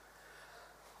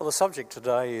Well, the subject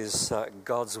today is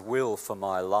God's will for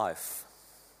my life.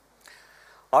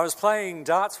 I was playing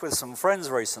darts with some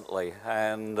friends recently,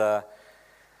 and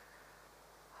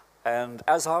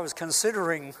as I was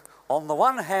considering, on the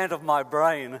one hand of my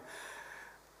brain,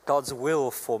 God's will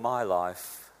for my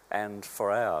life and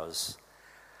for ours,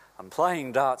 and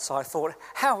playing darts, I thought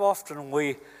how often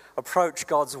we approach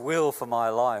God's will for my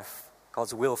life,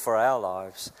 God's will for our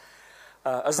lives,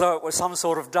 as though it was some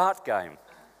sort of dart game.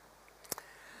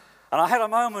 And I had a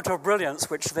moment of brilliance,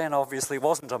 which then obviously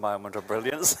wasn't a moment of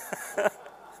brilliance. And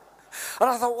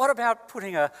I thought, what about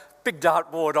putting a big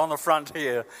dartboard on the front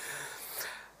here?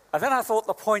 And then I thought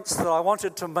the points that I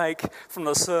wanted to make from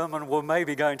the sermon were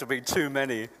maybe going to be too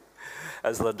many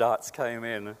as the darts came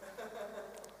in.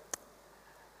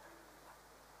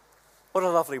 What a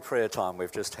lovely prayer time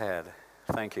we've just had.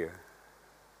 Thank you.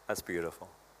 That's beautiful.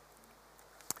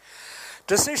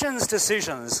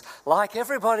 Decisions. Like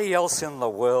everybody else in the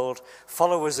world,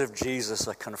 followers of Jesus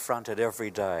are confronted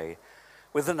every day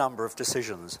with a number of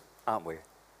decisions, aren't we?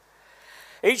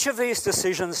 Each of these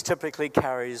decisions typically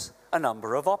carries a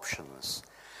number of options.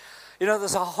 You know,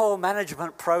 there's a whole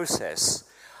management process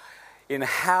in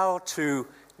how to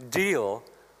deal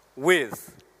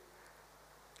with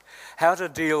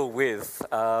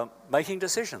making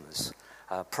decisions,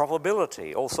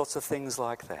 probability, all sorts of things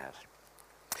like that.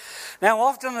 Now,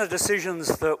 often the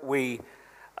decisions that we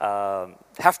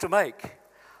have to make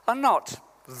are not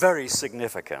very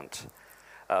significant.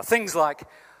 Things like,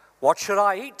 what should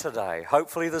I eat today?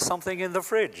 Hopefully there's something in the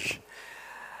fridge.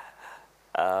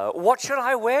 What should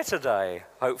I wear today?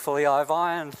 Hopefully I've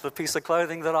ironed the piece of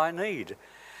clothing that I need.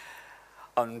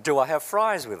 And do I have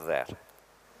fries with that?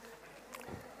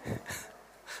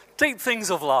 Deep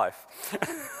things of life.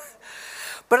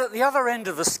 But at the other end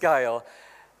of the scale,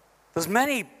 there's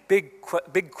many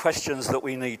big questions that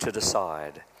we need to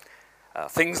decide.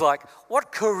 Things like,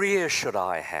 what career should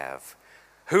I have?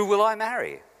 Who will I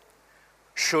marry?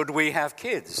 Should we have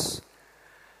kids?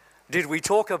 Did we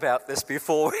talk about this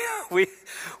before we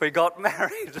got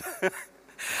married?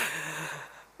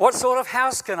 What sort of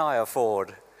house can I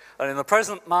afford? And in the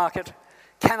present market,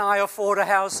 can I afford a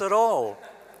house at all?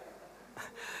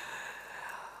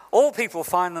 All people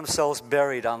find themselves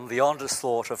buried under the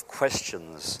onslaught of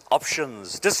questions,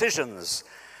 options, decisions.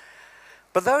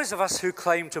 But those of us who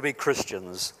claim to be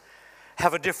Christians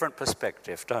have a different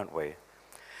perspective, don't we?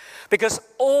 Because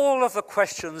all of the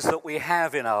questions that we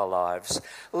have in our lives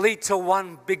lead to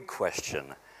one big question.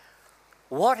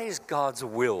 What is God's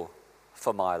will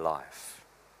for my life?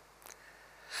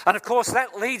 And of course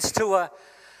that leads to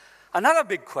another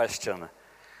big question.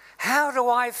 How do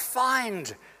I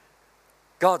find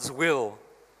God's will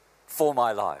for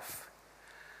my life?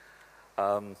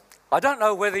 I don't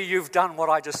know whether you've done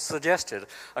what I just suggested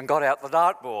and got out the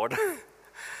dartboard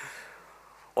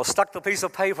or stuck the piece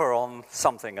of paper on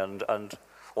something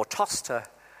or tossed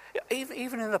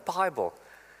even in the Bible,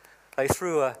 they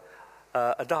threw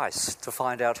a dice to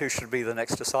find out who should be the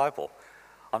next disciple.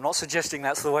 I'm not suggesting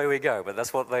that's the way we go, but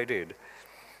that's what they did.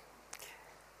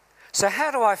 So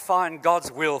how do I find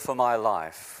God's will for my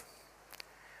life?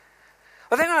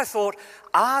 But then I thought,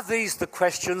 are these the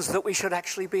questions that we should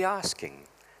actually be asking?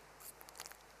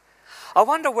 I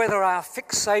wonder whether our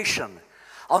fixation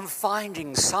on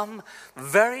finding some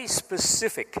very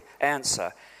specific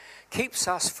answer keeps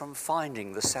us from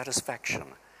finding the satisfaction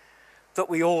that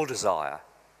we all desire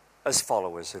as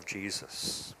followers of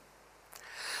Jesus.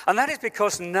 And that is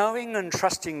because knowing and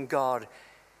trusting God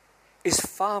is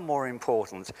far more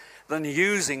important than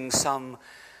using some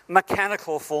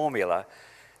mechanical formula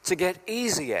to get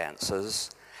easy answers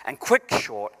and quick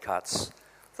shortcuts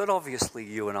that obviously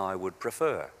you and I would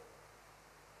prefer.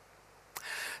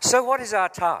 So what is our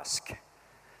task?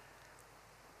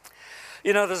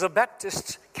 You know, there's a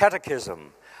Baptist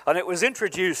catechism, and it was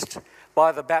introduced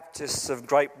by the Baptists of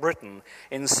Great Britain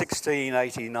in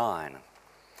 1689.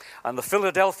 And the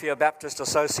Philadelphia Baptist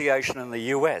Association in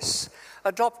the US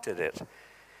adopted it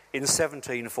in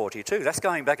 1742. That's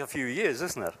going back a few years,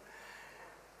 isn't it?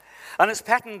 And it's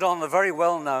patterned on the very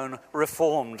well-known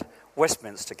Reformed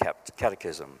Westminster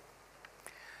Catechism.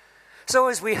 So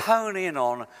as we hone in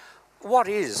on what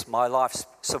is my life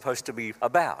supposed to be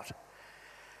about,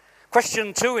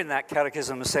 question 2 in that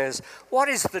catechism says, what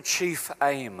is the chief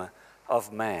aim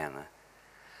of man?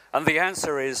 And the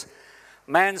answer is,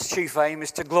 man's chief aim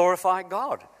is to glorify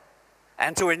God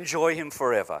and to enjoy him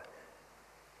forever.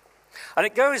 And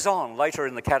it goes on later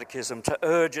in the catechism to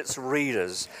urge its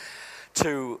readers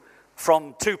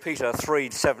from 2 Peter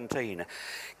 3:17,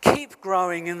 keep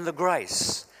growing in the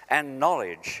grace and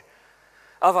knowledge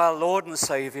of our Lord and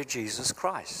Saviour Jesus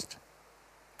Christ.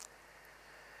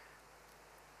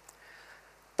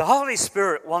 The Holy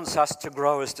Spirit wants us to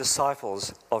grow as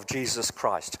disciples of Jesus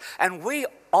Christ, and we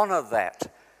honour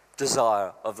that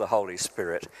desire of the Holy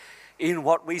Spirit in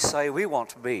what we say we want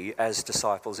to be as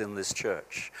disciples in this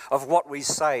church, of what we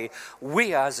say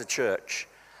we as a church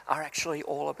are actually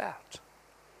all about.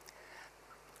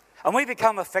 And we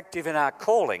become effective in our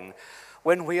calling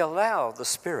when we allow the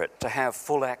Spirit to have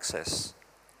full access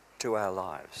to our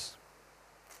lives.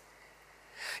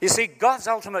 You see, God's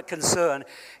ultimate concern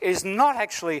is not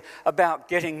actually about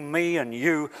getting me and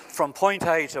you from point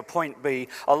A to point B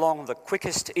along the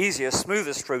quickest, easiest,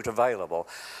 smoothest route available.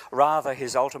 Rather,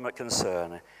 his ultimate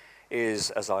concern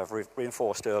is, as I've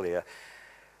reinforced earlier,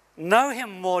 know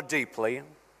him more deeply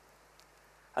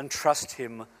and trust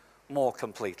him more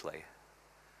completely.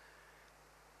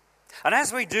 And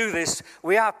as we do this,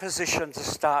 we are positioned to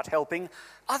start helping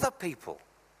other people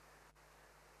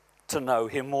to know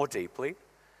him more deeply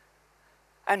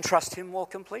and trust him more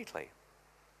completely.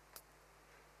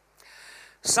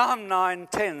 Psalm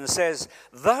 9:10 says,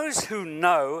 "Those who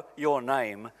know your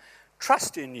name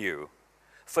trust in you,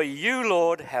 for you,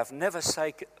 Lord, have never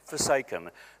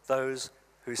forsaken those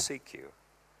who seek you."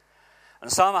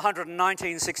 And Psalm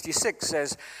 119:66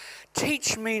 says,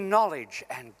 "Teach me knowledge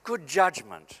and good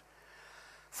judgment,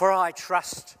 for I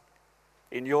trust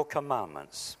in your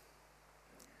commandments."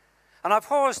 And I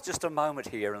pause just a moment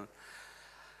here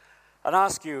and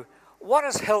ask you, what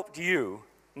has helped you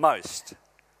most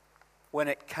when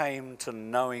it came to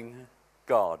knowing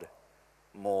God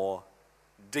more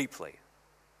deeply?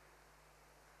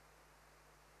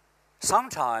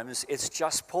 Sometimes it's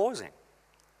just pausing.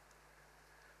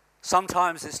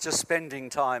 Sometimes it's just spending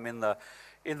time in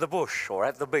the bush or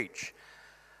at the beach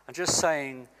and just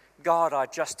saying, "God, I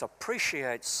just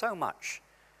appreciate so much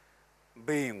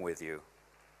being with you."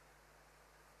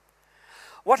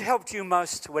 What helped you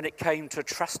most when it came to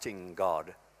trusting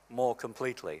God more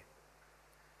completely?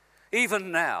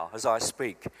 Even now, as I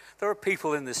speak, there are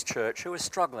people in this church who are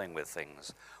struggling with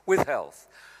things, with health,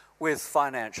 with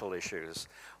financial issues,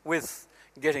 with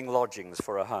getting lodgings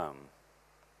for a home.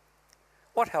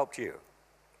 What helped you?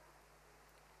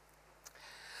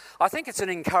 I think it's an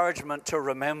encouragement to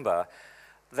remember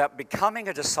that becoming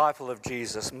a disciple of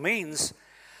Jesus means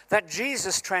that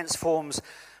Jesus transforms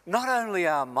not only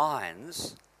our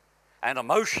minds and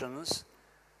emotions,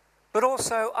 but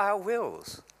also our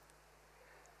wills.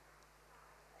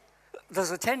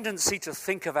 There's a tendency to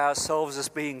think of ourselves as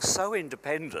being so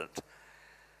independent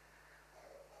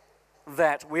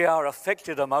that we are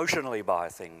affected emotionally by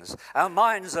things. Our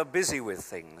minds are busy with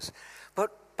things.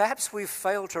 But perhaps we've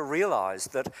failed to realize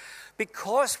that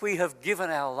because we have given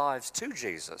our lives to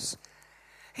Jesus,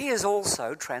 he is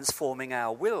also transforming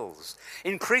our wills.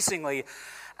 Increasingly,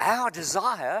 our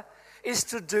desire is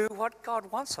to do what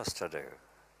God wants us to do.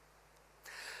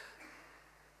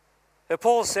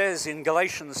 Paul says in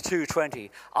Galatians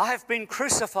 2:20, "I have been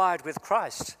crucified with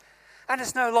Christ, and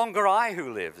it's no longer I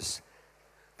who lives,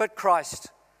 but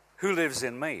Christ who lives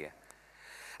in me."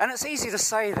 And it's easy to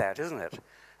say that, isn't it?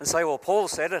 And say, well, Paul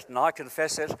said it and I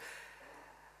confess it.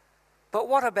 But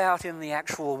what about in the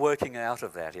actual working out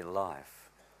of that in life?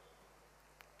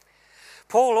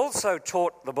 Paul also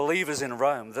taught the believers in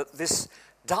Rome that this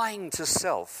dying to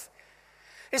self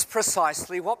is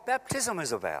precisely what baptism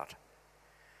is about.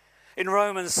 In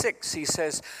Romans 6, he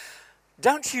says,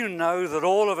 "Don't you know that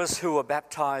all of us who were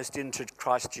baptized into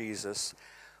Christ Jesus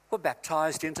were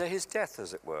baptized into his death,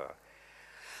 as it were?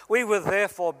 We were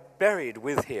therefore buried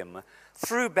with him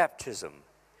through baptism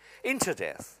into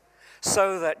death,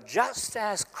 so that just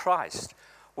as Christ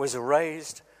was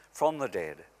raised from the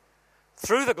dead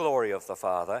through the glory of the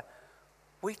Father,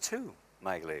 we too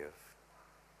may live."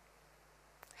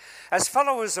 As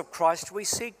followers of Christ, we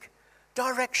seek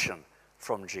direction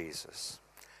from Jesus.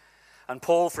 And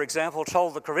Paul, for example,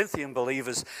 told the Corinthian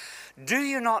believers, "Do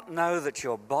you not know that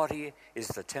your body is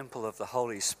the temple of the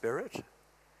Holy Spirit,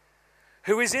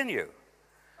 who is in you,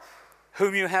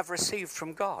 whom you have received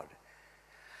from God?"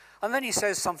 And then he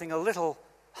says something a little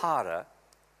harder,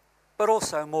 but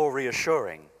also more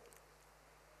reassuring.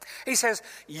 He says,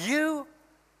 "You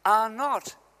are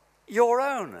not your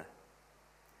own.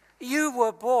 You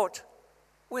were bought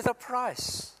with a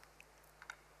price."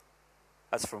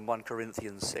 That's from 1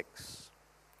 Corinthians 6.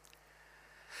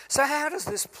 So how does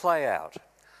this play out?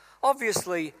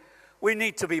 Obviously, we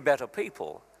need to be better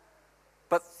people,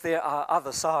 but there are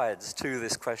other sides to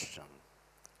this question.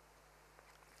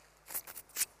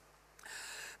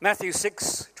 Matthew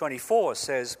 6:24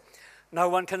 says, "No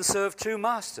one can serve two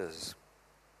masters.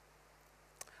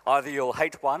 Either you'll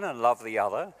hate one and love the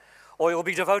other, or you'll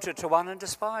be devoted to one and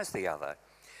despise the other."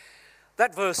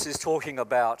 That verse is talking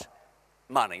about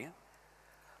money,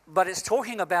 But it's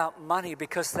talking about money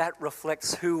because that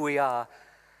reflects who we are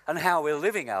and how we're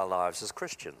living our lives as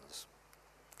Christians.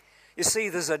 You see,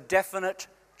 there's a definite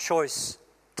choice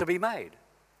to be made.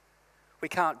 We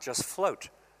can't just float.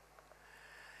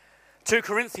 2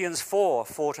 Corinthians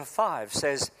 4:4-5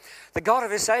 says, "The God of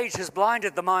this age has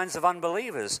blinded the minds of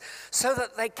unbelievers so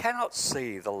that they cannot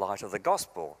see the light of the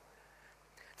gospel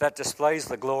that displays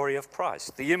the glory of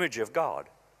Christ, the image of God.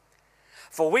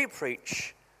 For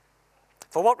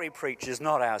what we preach is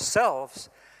not ourselves,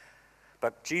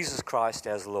 but Jesus Christ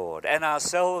as Lord, and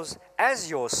ourselves as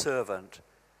your servant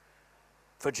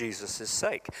for Jesus'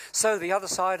 sake." So another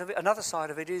side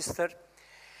of it is that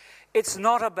it's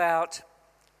not about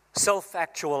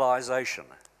self-actualization.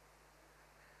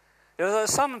 There are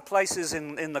some places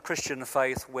in the Christian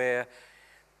faith where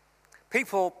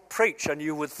people preach and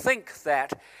you would think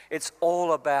that it's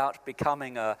all about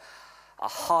becoming a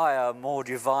higher, more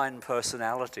divine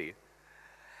personality.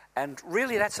 And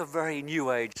really that's a very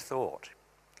New Age thought.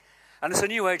 And it's a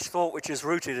New Age thought which is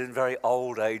rooted in very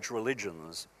old age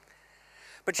religions.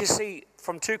 But you see,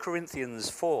 from 2 Corinthians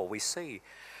 4, we see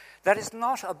that it's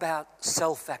not about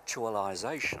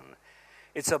self-actualization.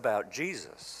 It's about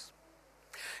Jesus.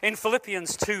 In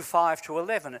Philippians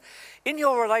 2:5-11, in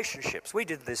your relationships, we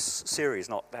did this series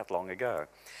not that long ago,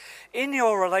 in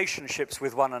your relationships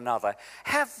with one another,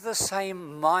 have the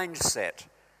same mindset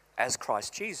as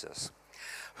Christ Jesus,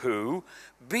 who,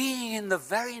 being in the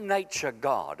very nature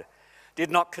God, did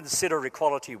not consider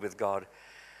equality with God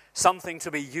something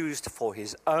to be used for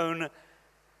his own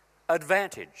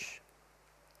advantage.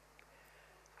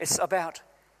 It's about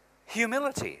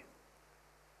humility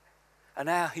and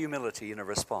our humility in a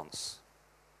response.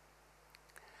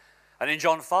 And in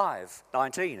John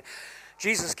 5:19,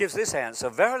 Jesus gives this answer,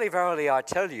 "Verily, verily, I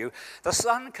tell you, the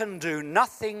Son can do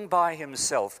nothing by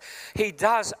himself. He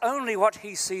does only what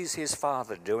he sees his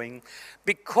Father doing,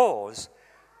 because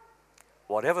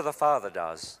whatever the Father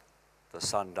does, the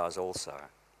Son does also."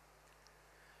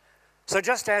 So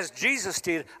just as Jesus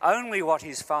did only what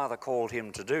his Father called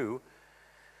him to do,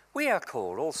 we are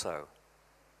called also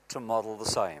to model the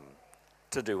same,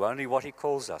 to do only what he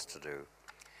calls us to do.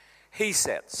 He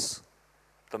sets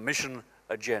the mission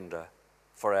agenda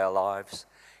for our lives.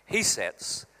 He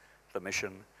sets the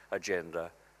mission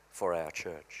agenda for our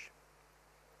church.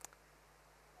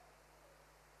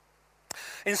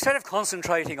 Instead of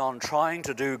concentrating on trying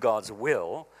to do God's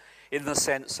will, in the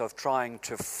sense of trying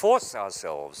to force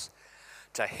ourselves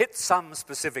to hit some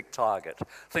specific target,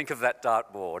 think of that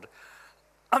dartboard.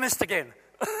 I missed again.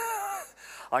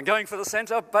 I'm going for the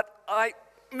centre, but I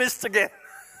missed again.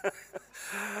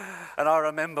 And I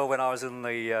remember when I was in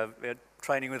the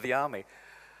training with the army,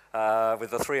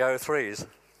 with the 303s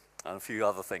and a few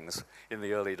other things in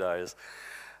the early days,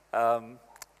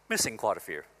 missing quite a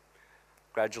few,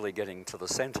 gradually getting to the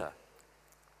centre.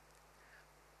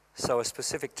 So a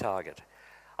specific target.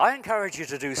 I encourage you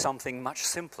to do something much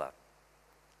simpler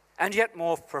and yet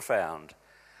more profound,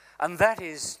 and that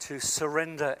is to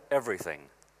surrender everything.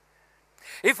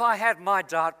 If I had my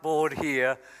dartboard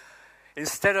here,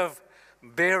 instead of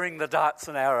bearing the darts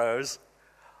and arrows,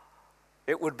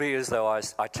 it would be as though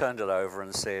I turned it over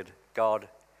and said, "God,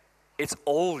 it's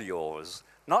all yours,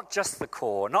 not just the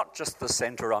core, not just the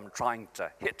center I'm trying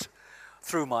to hit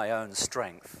through my own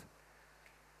strength.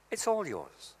 It's all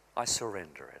yours. I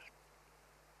surrender it."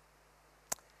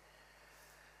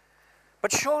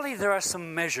 But surely there are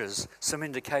some measures, some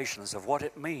indications of what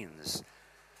it means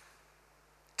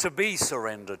to be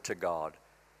surrendered to God,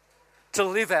 to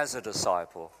live as a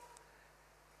disciple,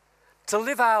 to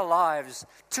live our lives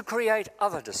to create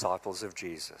other disciples of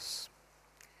Jesus.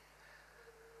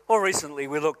 More recently,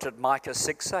 we looked at Micah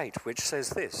 6:8, which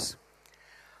says this: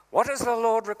 "What does the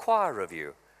Lord require of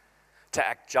you? To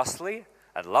act justly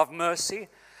and love mercy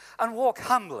and walk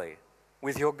humbly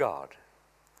with your God."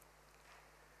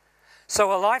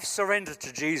 So a life surrendered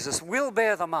to Jesus will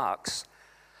bear the marks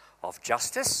of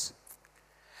justice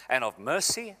and of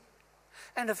mercy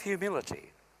and of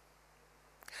humility.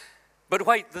 But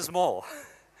wait, there's more.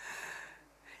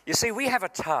 You see, we have a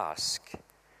task,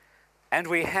 and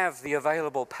we have the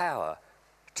available power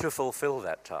to fulfill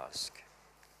that task.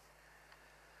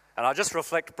 And I'll just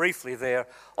reflect briefly there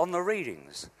on the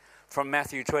readings from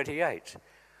Matthew 28,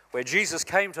 where Jesus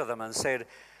came to them and said,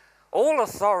 "All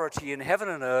authority in heaven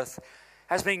and earth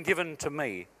has been given to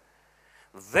me.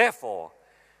 Therefore,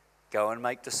 go and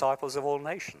make disciples of all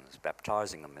nations,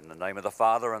 baptizing them in the name of the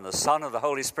Father and the Son and the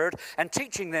Holy Spirit, and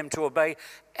teaching them to obey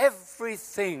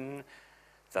everything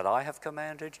that I have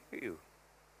commanded you.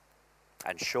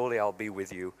 And surely I'll be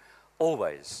with you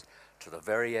always to the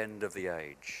very end of the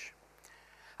age."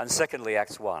 And secondly,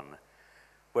 Acts 1,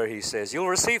 where he says, "You'll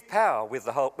receive power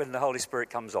when the Holy Spirit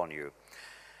comes on you.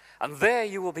 And there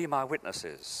you will be my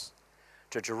witnesses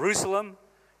to Jerusalem,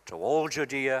 to all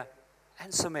Judea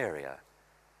and Samaria,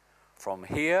 from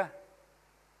here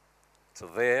to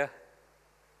there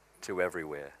to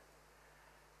everywhere,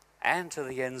 and to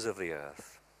the ends of the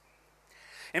earth."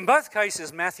 In both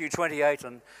cases, Matthew 28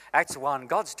 and Acts 1,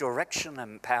 God's direction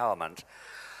and empowerment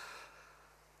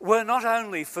were not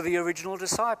only for the original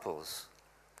disciples.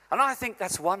 And I think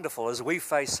that's wonderful as we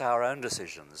face our own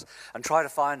decisions and try to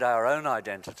find our own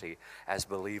identity as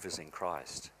believers in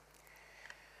Christ.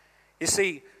 You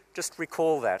see, just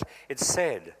recall that. It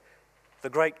said the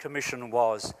Great Commission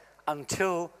was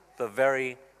until the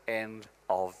very end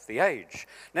of the age.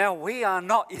 Now, we are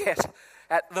not yet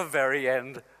at the very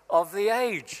end of the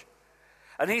age.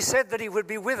 And he said that he would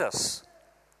be with us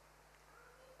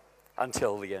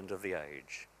until the end of the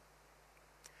age.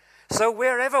 So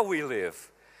wherever we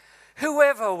live,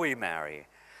 whoever we marry,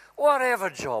 whatever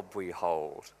job we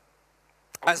hold,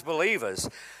 as believers,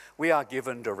 we are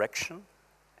given direction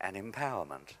and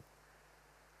empowerment,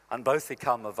 and both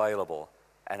become available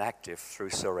and active through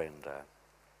surrender.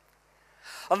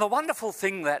 And the wonderful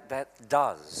thing that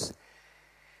does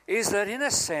is that, in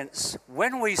a sense,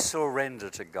 when we surrender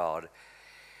to God,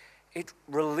 it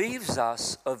relieves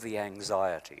us of the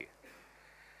anxiety.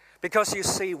 Because you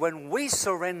see, when we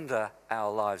surrender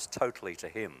our lives totally to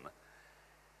Him,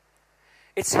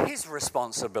 it's His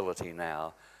responsibility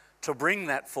now to bring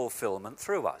that fulfillment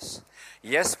through us.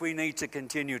 Yes, we need to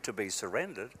continue to be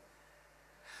surrendered,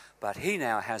 but He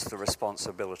now has the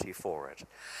responsibility for it.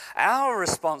 Our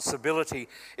responsibility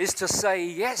is to say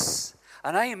yes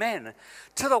and amen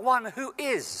to the one who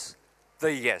is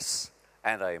the yes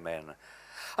and amen.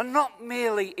 And not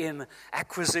merely in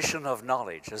acquisition of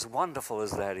knowledge, as wonderful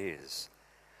as that is,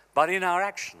 but in our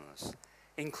actions,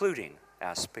 including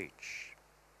our speech.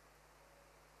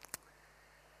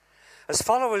 As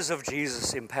followers of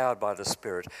Jesus empowered by the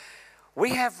Spirit,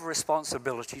 we have a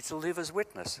responsibility to live as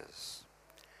witnesses.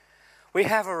 We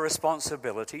have a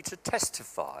responsibility to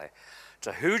testify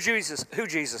to who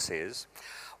Jesus is,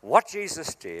 what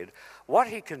Jesus did, what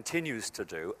He continues to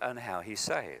do, and how He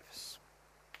saves.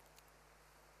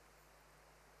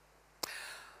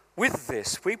 With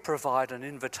this, we provide an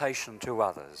invitation to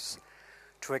others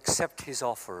to accept His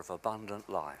offer of abundant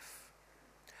life.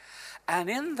 And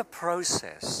in the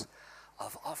process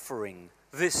of offering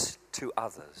this to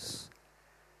others,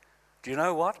 do you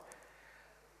know what?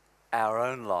 Our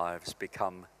own lives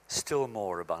become still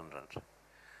more abundant.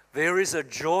 There is a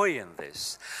joy in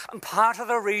this. And part of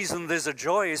the reason there's a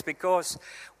joy is because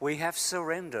we have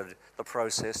surrendered the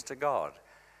process to God.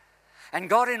 And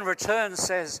God in return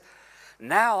says,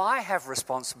 now I have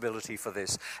responsibility for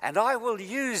this, and I will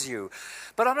use you.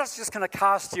 But I'm not just going to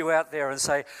cast you out there and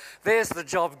say, there's the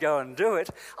job, go and do it.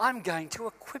 I'm going to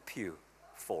equip you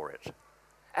for it.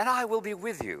 And I will be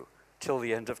with you till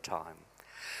the end of time.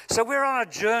 So we're on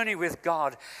a journey with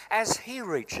God as He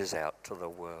reaches out to the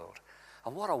world.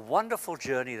 And what a wonderful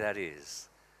journey that is.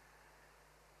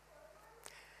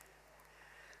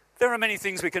 There are many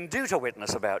things we can do to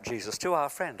witness about Jesus to our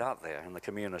friend, aren't there, in the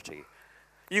community?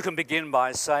 You can begin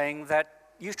by saying that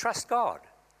you trust God.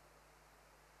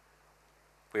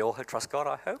 We all trust God,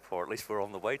 I hope, or at least we're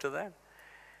on the way to that.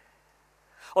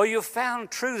 Or you've found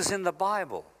truths in the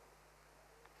Bible.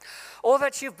 Or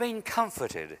that you've been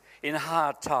comforted in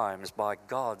hard times by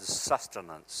God's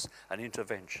sustenance and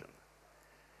intervention.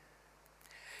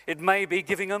 It may be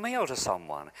giving a meal to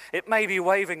someone. It may be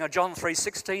waving a John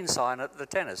 3:16 sign at the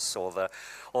tennis or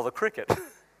the cricket.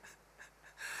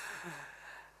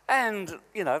 And,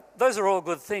 you know, those are all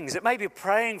good things. It may be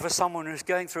praying for someone who's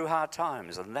going through hard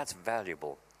times, and that's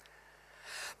valuable.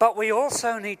 But we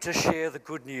also need to share the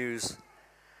good news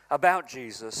about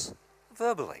Jesus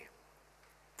verbally.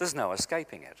 There's no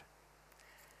escaping it.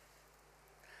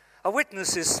 A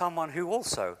witness is someone who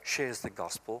also shares the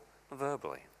gospel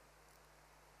verbally.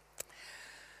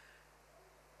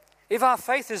 If our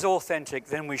faith is authentic,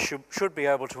 then we should be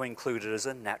able to include it as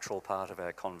a natural part of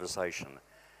our conversation,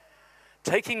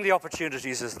 taking the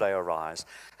opportunities as they arise,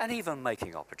 and even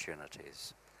making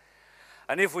opportunities.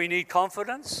 And if we need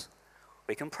confidence,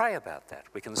 we can pray about that.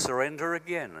 We can surrender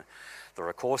again. There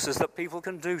are courses that people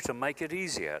can do to make it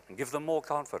easier and give them more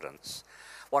confidence.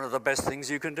 One of the best things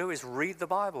you can do is read the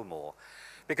Bible more,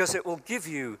 because it will give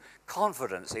you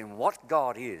confidence in what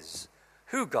God is,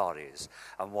 who God is,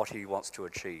 and what He wants to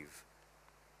achieve.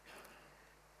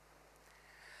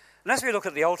 And as we look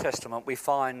at the Old Testament, we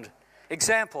find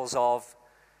examples of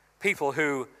people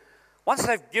who, once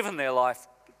they've given their life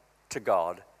to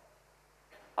God,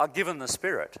 are given the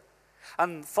Spirit.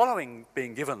 And following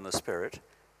being given the Spirit,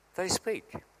 they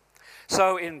speak.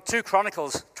 So in 2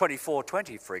 Chronicles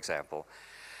 24:20, for example,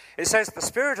 it says, "The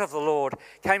Spirit of the Lord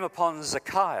came upon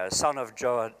Zechariah, son of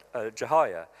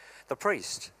Jehoiah, the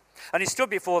priest. And he stood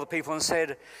before the people and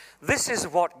said, 'This is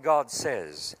what God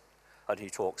says.'" And he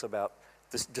talks about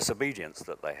this disobedience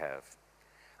that they have.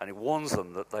 And he warns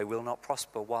them that they will not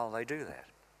prosper while they do that.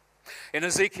 In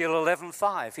Ezekiel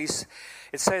 11:5,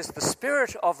 it says, "The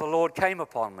Spirit of the Lord came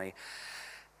upon me,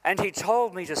 and he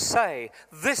told me to say,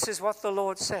 'This is what the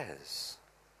Lord says.'"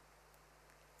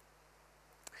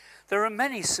 There are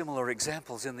many similar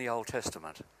examples in the Old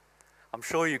Testament. I'm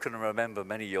sure you can remember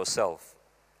many yourself.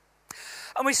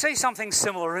 And we see something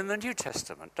similar in the New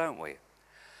Testament, don't we?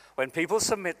 When people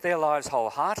submit their lives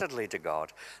wholeheartedly to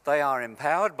God, they are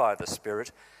empowered by the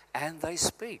Spirit and they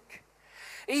speak.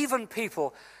 Even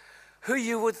people who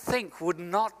you would think would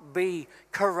not be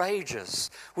courageous,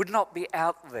 would not be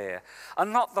out there, are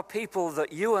not the people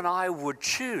that you and I would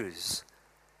choose.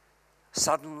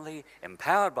 Suddenly,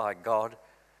 empowered by God,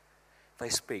 they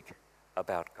speak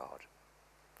about God.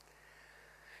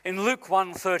 In Luke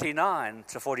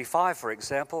 1:39-45, for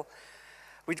example,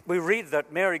 we read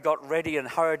that Mary got ready and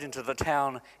hurried into the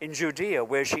town in Judea,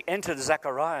 where she entered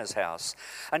Zechariah's house,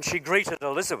 and she greeted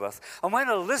Elizabeth. And when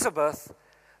Elizabeth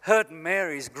heard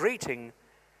Mary's greeting,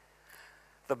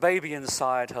 the baby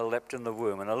inside her leapt in the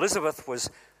womb. And Elizabeth was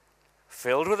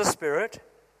filled with the Spirit,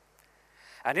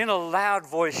 and in a loud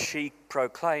voice she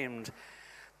proclaimed,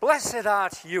 "Blessed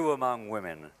art you among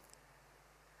women,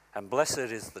 and blessed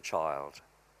is the child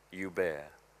you bear."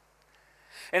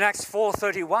 In Acts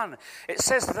 4:31, it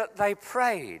says that they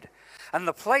prayed, and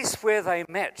the place where they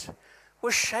met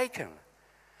was shaken,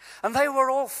 and they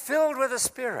were all filled with the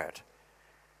Spirit,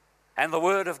 and the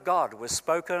word of God was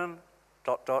spoken, ...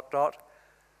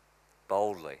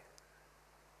 boldly.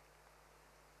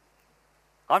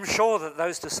 I'm sure that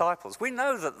those disciples, we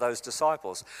know that those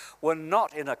disciples were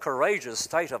not in a courageous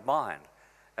state of mind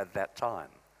at that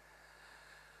time.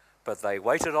 But they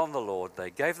waited on the Lord,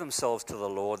 they gave themselves to the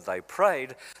Lord, they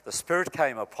prayed, the Spirit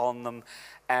came upon them,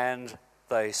 and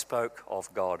they spoke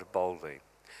of God boldly.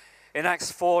 In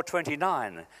Acts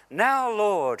 4:29, "Now,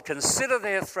 Lord, consider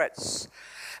their threats,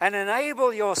 and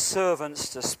enable your servants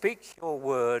to speak your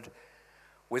word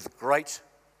with great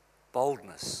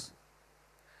boldness."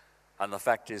 And the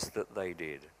fact is that they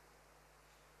did.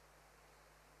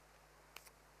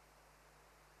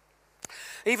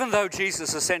 Even though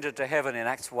Jesus ascended to heaven in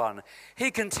Acts 1, he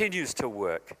continues to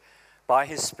work by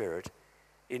his Spirit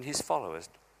in his followers.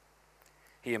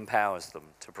 He empowers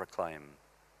them to proclaim.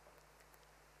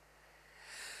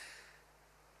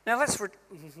 Now let's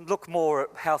look more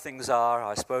at how things are,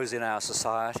 I suppose, in our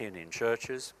society and in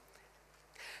churches.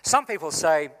 Some people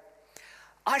say,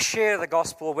 "I share the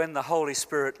gospel when the Holy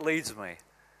Spirit leads me."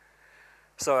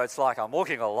 So it's like I'm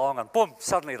walking along and boom,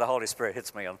 suddenly the Holy Spirit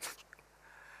hits me and,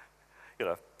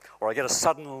 or I get a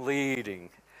sudden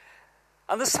leading.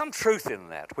 And there's some truth in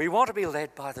that. We want to be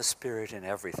led by the Spirit in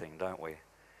everything, don't we?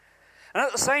 And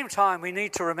at the same time, we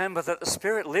need to remember that the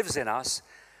Spirit lives in us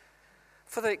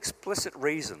for the explicit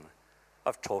reason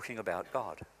of talking about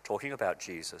God, talking about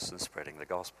Jesus and spreading the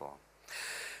gospel.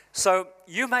 So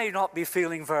you may not be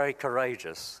feeling very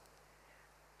courageous.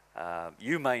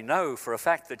 You may know for a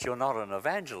fact that you're not an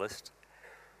evangelist.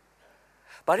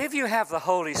 But if you have the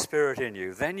Holy Spirit in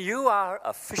you, then you are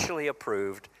officially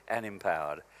approved and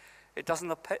empowered. It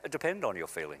doesn't depend on your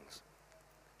feelings.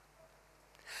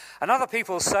 And other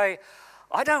people say,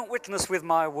 "I don't witness with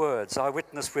my words, I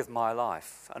witness with my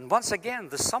life." And once again,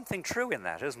 there's something true in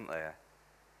that, isn't there?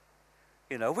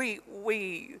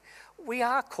 We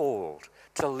are called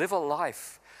to live a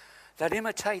life that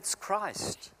imitates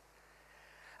Christ.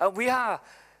 We are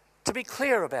to be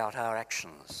clear about our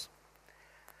actions.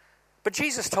 But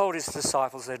Jesus told his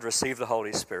disciples they'd receive the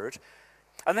Holy Spirit,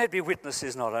 and they'd be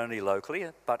witnesses not only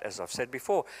locally, but as I've said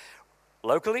before,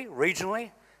 locally,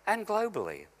 regionally, and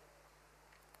globally.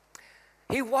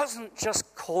 He wasn't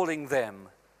just calling them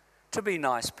to be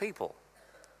nice people.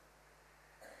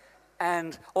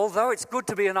 And although it's good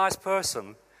to be a nice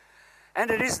person,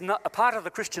 and it is not a part of the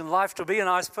Christian life to be a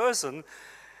nice person,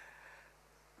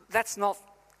 that's not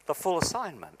the full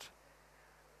assignment.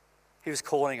 He was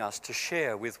calling us to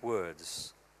share with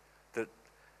words that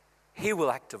he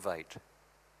will activate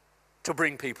to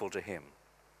bring people to him.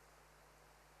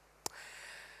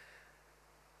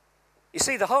 You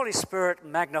see, the Holy Spirit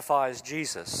magnifies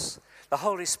Jesus. The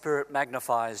Holy Spirit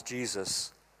magnifies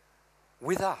Jesus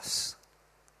with us.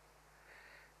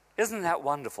 Isn't that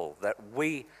wonderful that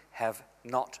we have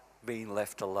not been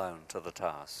left alone to the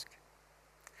task?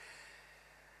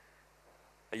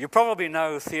 You probably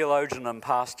know theologian and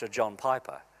pastor John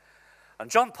Piper. And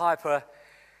John Piper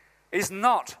is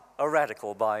not a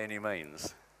radical by any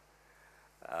means.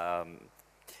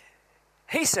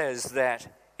 He says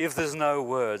that if there's no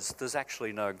words, there's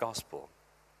actually no gospel.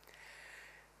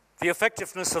 The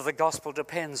effectiveness of the gospel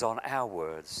depends on our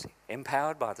words,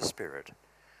 empowered by the Spirit.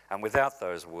 And without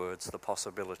those words, the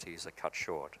possibilities are cut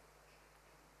short.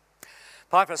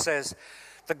 Piper says,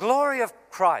 the glory of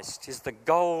Christ is the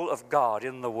goal of God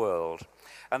in the world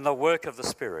and the work of the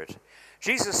Spirit.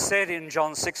 Jesus said in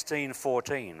John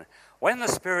 16:14, when the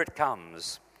Spirit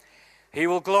comes, he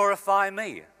will glorify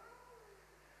me.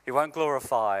 He won't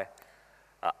glorify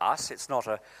us. It's not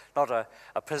a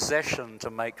possession to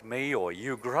make me or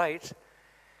you great.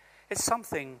 It's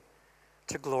something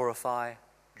to glorify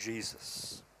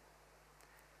Jesus.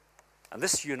 And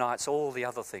this unites all the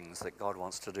other things that God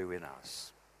wants to do in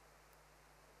us.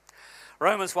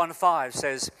 Romans 1:5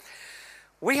 says,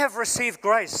 we have received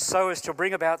grace so as to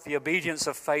bring about the obedience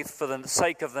of faith for the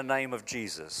sake of the name of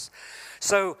Jesus.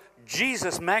 So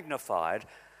Jesus magnified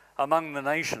among the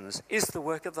nations is the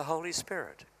work of the Holy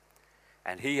Spirit.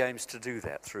 And he aims to do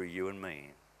that through you and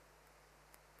me.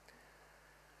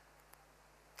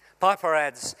 Piper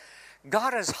adds,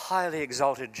 God has highly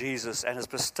exalted Jesus and has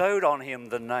bestowed on him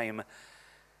the name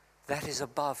that is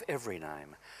above every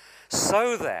name,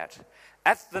 so that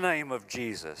at the name of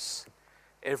Jesus,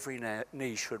 every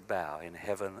knee should bow in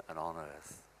heaven and on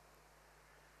earth.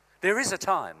 There is a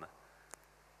time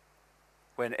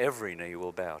when every knee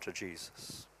will bow to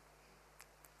Jesus.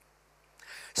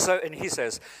 And he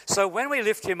says, so when we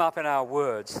lift him up in our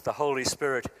words, the Holy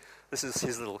Spirit, this is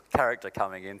his little character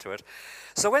coming into it.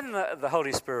 So when the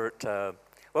Holy Spirit,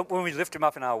 when we lift him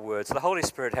up in our words, the Holy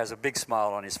Spirit has a big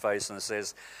smile on his face and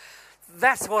says,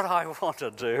 that's what I want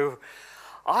to do.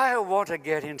 I want to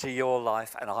get into your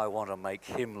life and I want to make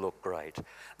him look great.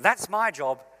 That's my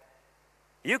job.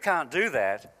 You can't do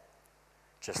that.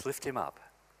 Just lift him up.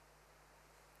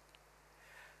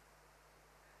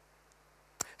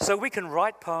 So we can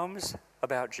write poems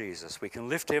about Jesus. We can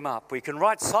lift him up. We can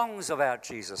write songs about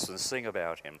Jesus and sing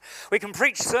about him. We can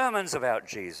preach sermons about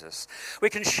Jesus.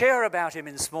 We can share about him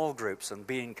in small groups and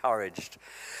be encouraged.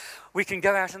 We can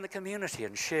go out in the community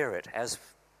and share it as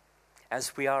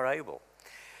we are able.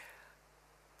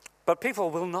 But people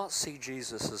will not see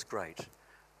Jesus as great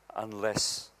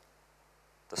unless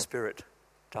the Spirit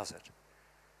does it.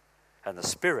 And the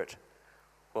Spirit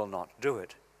will not do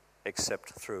it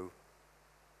except through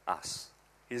us.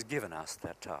 He's given us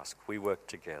that task. We work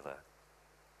together.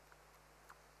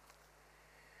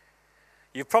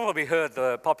 You've probably heard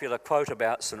the popular quote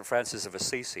about St. Francis of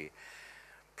Assisi.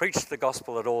 Preach the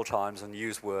gospel at all times and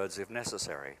use words if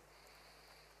necessary.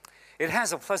 It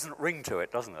has a pleasant ring to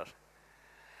it, doesn't it?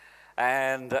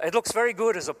 And it looks very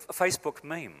good as a Facebook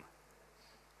meme.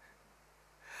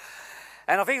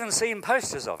 And I've even seen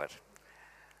posters of it.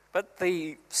 But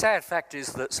the sad fact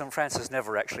is that St. Francis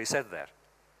never actually said that.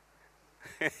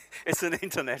 It's an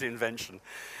internet invention.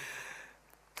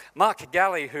 Mark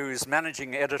Galli, who's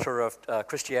managing editor of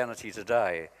Christianity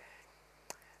Today,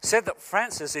 said that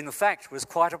Francis, in fact, was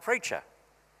quite a preacher.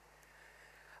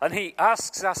 And he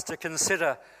asks us to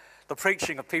consider the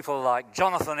preaching of people like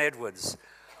Jonathan Edwards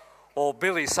or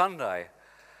Billy Sunday.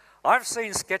 I've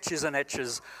seen sketches and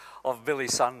etches of Billy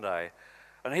Sunday,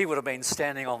 and he would have been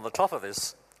standing on the top of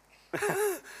this,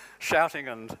 shouting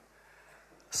and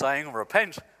saying,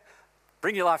 repent,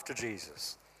 bring your life to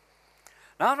Jesus.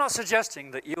 Now, I'm not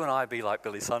suggesting that you and I be like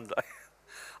Billy Sunday.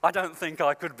 I don't think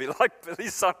I could be like Billy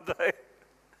Sunday.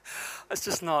 It's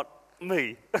just not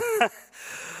me.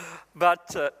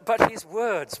 But his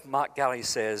words, Mark Galli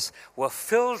says, were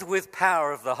filled with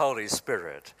power of the Holy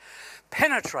Spirit,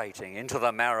 penetrating into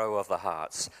the marrow of the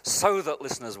hearts, so that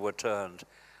listeners were turned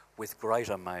with great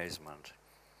amazement.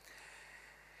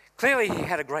 Clearly, he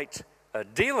had a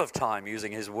deal of time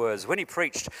using his words. When he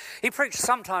preached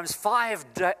sometimes five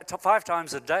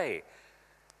times a day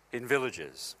in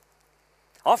villages,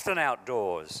 often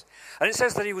outdoors. And it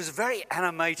says that he was very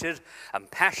animated and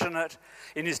passionate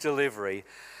in his delivery.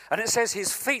 And it says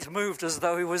his feet moved as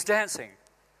though he was dancing.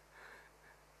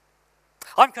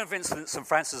 I'm convinced that St.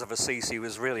 Francis of Assisi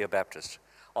was really a Baptist,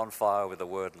 on fire with the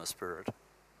Word and the Spirit.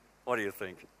 What do you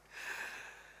think?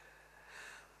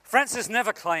 Francis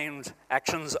never claimed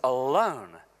actions alone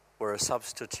were a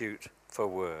substitute for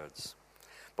words.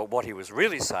 But what he was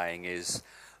really saying is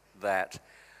that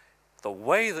the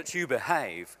way that you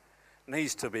behave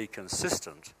needs to be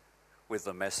consistent with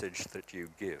the message that you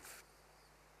give.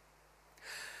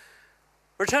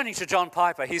 Returning to John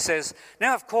Piper, he says,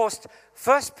 now, of course,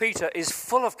 1 Peter is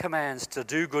full of commands to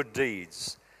do good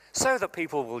deeds so that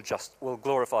people will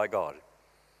glorify God.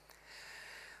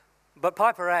 But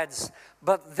Piper adds,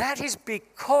 but that is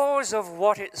because of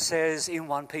what it says in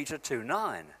 1 Peter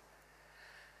 2:9.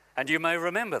 And you may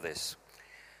remember this.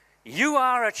 You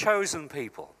are a chosen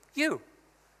people. You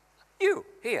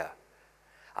here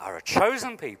are a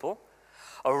chosen people,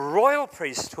 a royal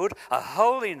priesthood, a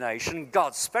holy nation,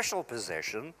 God's special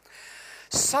possession,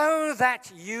 so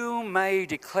that you may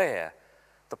declare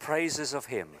the praises of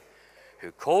him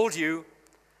who called you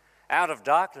out of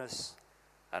darkness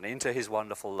and into his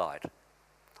wonderful light.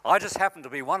 I just happen to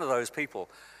be one of those people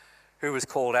who was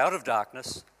called out of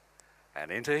darkness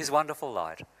and into his wonderful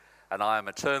light, and I am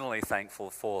eternally thankful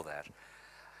for that.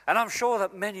 And I'm sure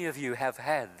that many of you have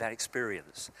had that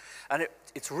experience, and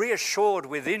it's reassured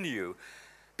within you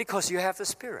because you have the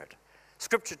Spirit.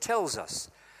 Scripture tells us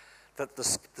that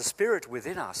the Spirit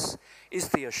within us is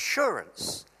the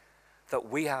assurance that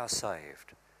we are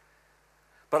saved.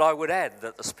 But I would add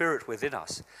that the Spirit within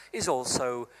us is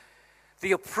also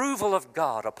the approval of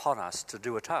God upon us to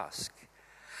do a task.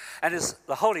 And as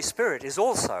the Holy Spirit is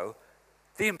also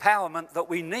the empowerment that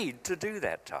we need to do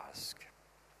that task.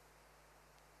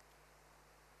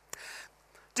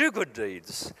 Do good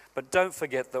deeds, but don't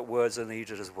forget that words are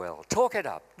needed as well. Talk it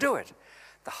up. Do it.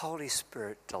 The Holy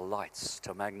Spirit delights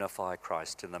to magnify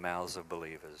Christ in the mouths of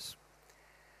believers.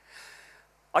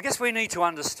 I guess we need to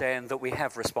understand that we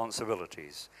have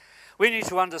responsibilities. We need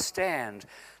to understand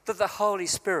that the Holy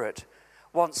Spirit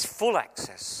wants full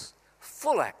access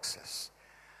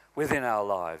within our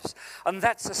lives. And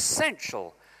that's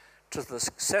essential to the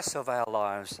success of our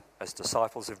lives as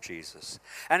disciples of Jesus.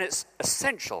 And it's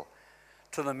essential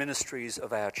to the ministries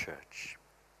of our church.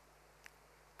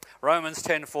 Romans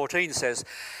 10:14 says,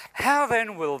 how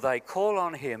then will they call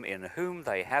on him in whom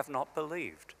they have not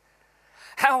believed?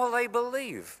 How will they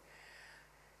believe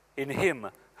in him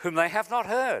whom they have not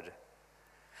heard?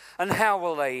 And how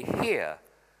will they hear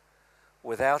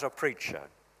without a preacher?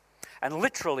 And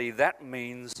literally that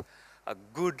means a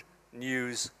good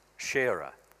news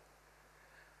sharer.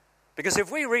 Because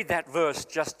if we read that verse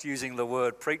just using the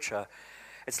word preacher,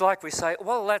 it's like we say,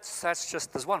 well, that's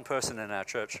just, there's one person in our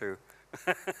church who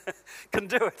can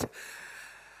do it.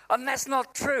 And that's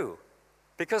not true,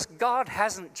 because God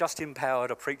hasn't just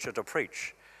empowered a preacher to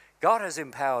preach. God has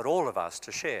empowered all of us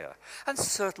to share. And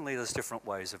certainly there's different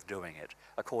ways of doing it,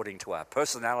 according to our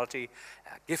personality,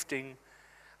 our gifting,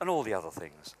 and all the other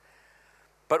things.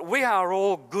 But we are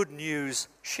all good news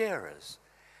sharers,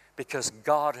 because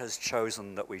God has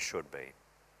chosen that we should be.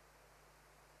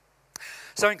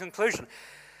 So in conclusion,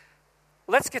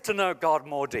 let's get to know God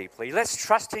more deeply. Let's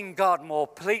trust in God more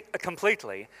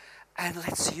completely, and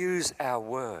let's use our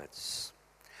words.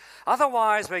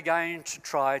 Otherwise, we're going to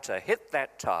try to hit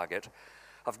that target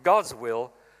of God's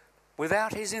will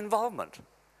without his involvement.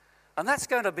 And that's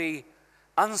going to be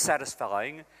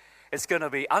unsatisfying, it's going to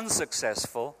be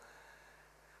unsuccessful,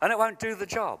 and it won't do the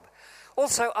job.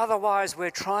 Also, otherwise, we're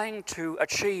trying to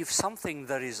achieve something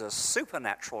that is a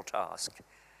supernatural task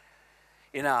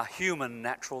in our human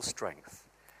natural strength.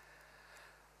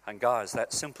 And guys,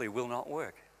 that simply will not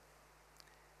work.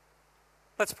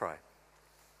 Let's pray.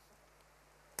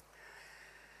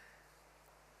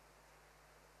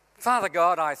 Father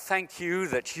God, I thank you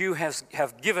that you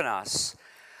have given us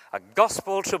a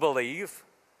gospel to believe,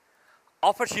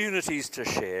 opportunities to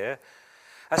share,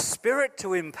 a spirit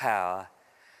to empower,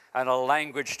 and a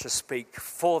language to speak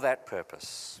for that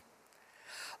purpose.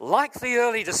 Like the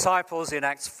early disciples in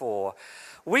Acts 4,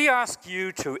 we ask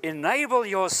you to enable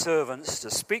your servants to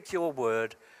speak your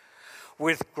word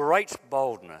with great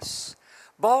boldness.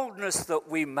 Boldness that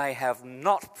we may have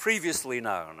not previously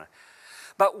known.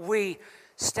 But we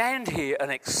stand here and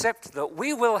accept that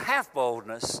we will have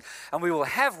boldness and we will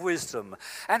have wisdom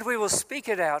and we will speak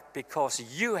it out because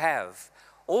you have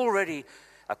already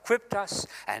equipped us,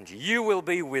 and you will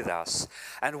be with us.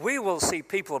 And we will see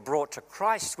people brought to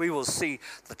Christ, we will see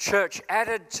the church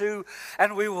added to,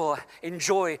 and we will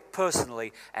enjoy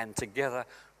personally and together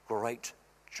great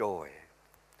joy.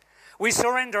 We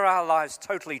surrender our lives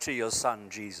totally to your Son,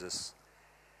 Jesus.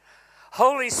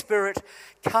 Holy Spirit,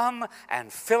 come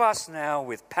and fill us now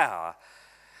with power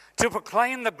to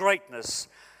proclaim the greatness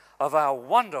of our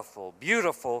wonderful,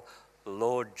 beautiful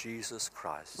Lord Jesus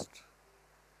Christ.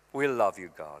 We love you,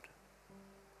 God.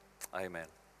 Amen.